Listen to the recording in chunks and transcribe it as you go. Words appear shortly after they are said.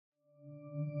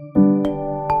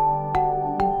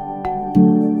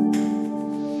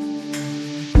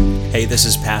Hey, this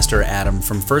is Pastor Adam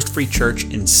from First Free Church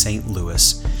in St.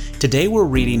 Louis. Today we're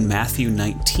reading Matthew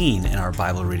 19 in our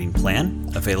Bible reading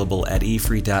plan, available at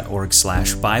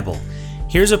efree.org/Bible.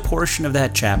 Here's a portion of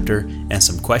that chapter and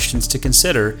some questions to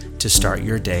consider to start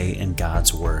your day in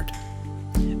God's Word.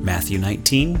 Matthew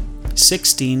 19,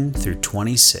 16 through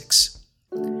 26.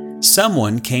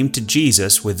 Someone came to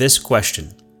Jesus with this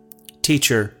question,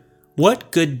 "Teacher, what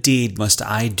good deed must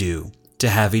I do to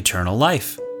have eternal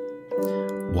life?"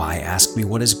 "Why ask me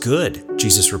what is good?"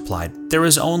 Jesus replied. "There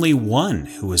is only one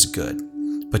who is good.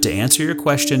 But to answer your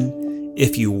question,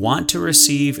 if you want to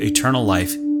receive eternal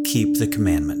life, keep the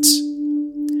commandments."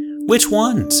 "Which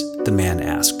ones?" the man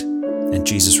asked. And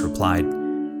Jesus replied,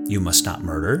 "You must not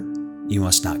murder. You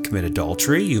must not commit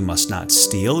adultery. You must not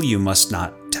steal. You must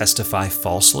not testify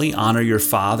falsely. Honor your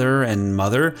father and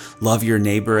mother. Love your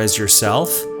neighbor as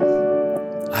yourself."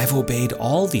 "I've obeyed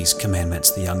all these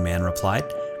commandments," the young man replied.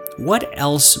 "What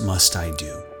else must I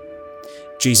do?"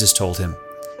 Jesus told him,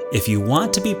 "If you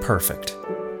want to be perfect,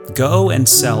 go and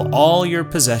sell all your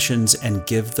possessions and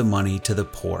give the money to the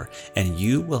poor, and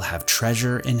you will have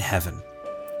treasure in heaven.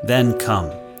 Then come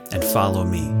and follow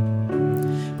me."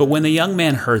 But when the young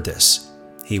man heard this,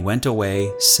 he went away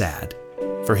sad,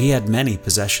 for he had many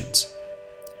possessions.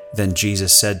 Then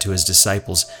Jesus said to his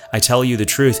disciples, "I tell you the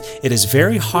truth, it is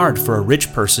very hard for a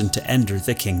rich person to enter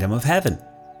the kingdom of heaven.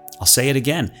 I'll say it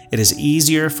again, it is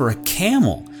easier for a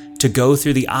camel to go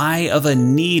through the eye of a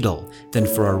needle than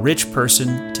for a rich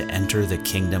person to enter the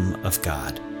kingdom of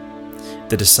God."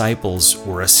 The disciples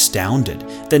were astounded.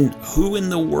 "Then who in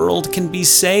the world can be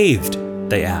saved?"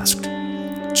 they asked.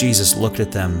 Jesus looked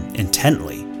at them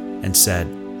intently and said,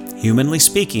 "Humanly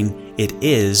speaking, it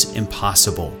is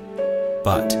impossible,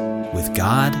 but with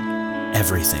God,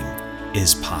 everything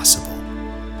is possible."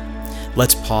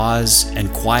 Let's pause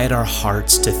and quiet our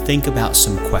hearts to think about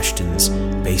some questions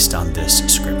based on this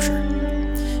scripture.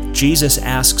 Jesus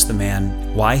asks the man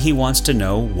why he wants to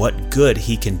know what good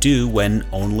he can do when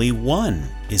only one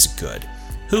is good.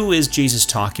 Who is Jesus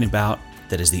talking about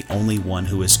that is the only one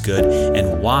who is good,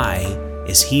 and why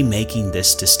is he making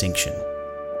this distinction?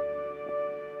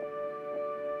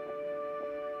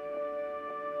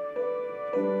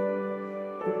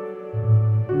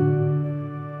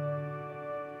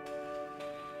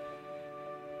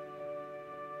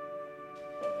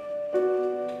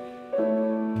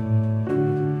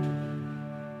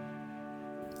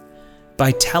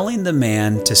 By telling the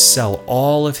man to sell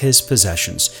all of his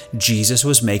possessions, Jesus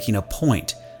was making a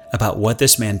point about what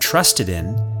this man trusted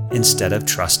in instead of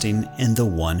trusting in the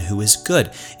one who is good.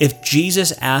 If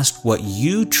Jesus asked what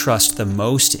you trust the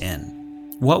most in,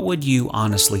 what would you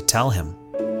honestly tell him?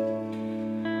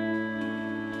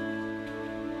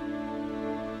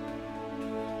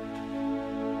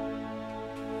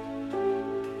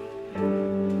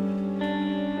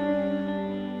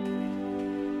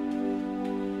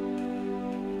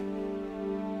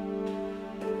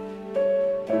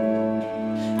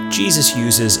 Jesus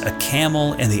uses a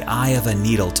camel in the eye of a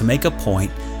needle to make a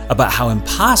point about how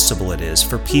impossible it is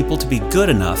for people to be good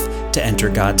enough to enter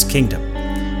God's kingdom.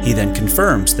 He then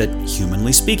confirms that,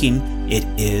 humanly speaking, it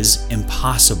is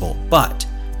impossible, but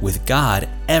with God,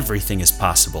 everything is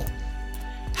possible.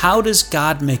 How does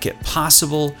God make it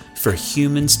possible for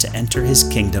humans to enter His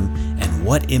kingdom, and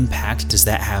what impact does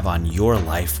that have on your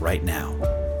life right now?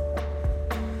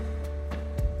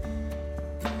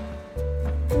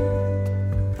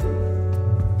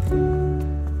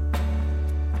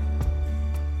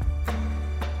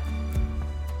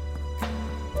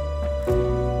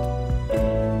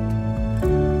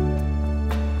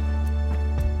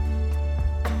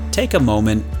 Take a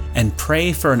moment and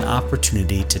pray for an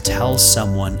opportunity to tell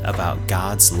someone about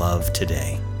God's love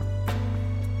today.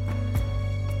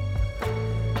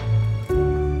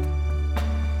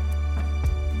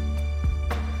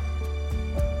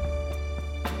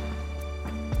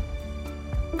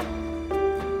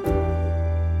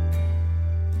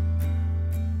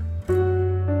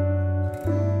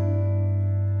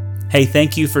 Hey,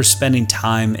 thank you for spending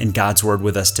time in God's Word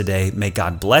with us today. May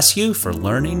God bless you for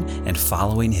learning and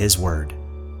following His Word.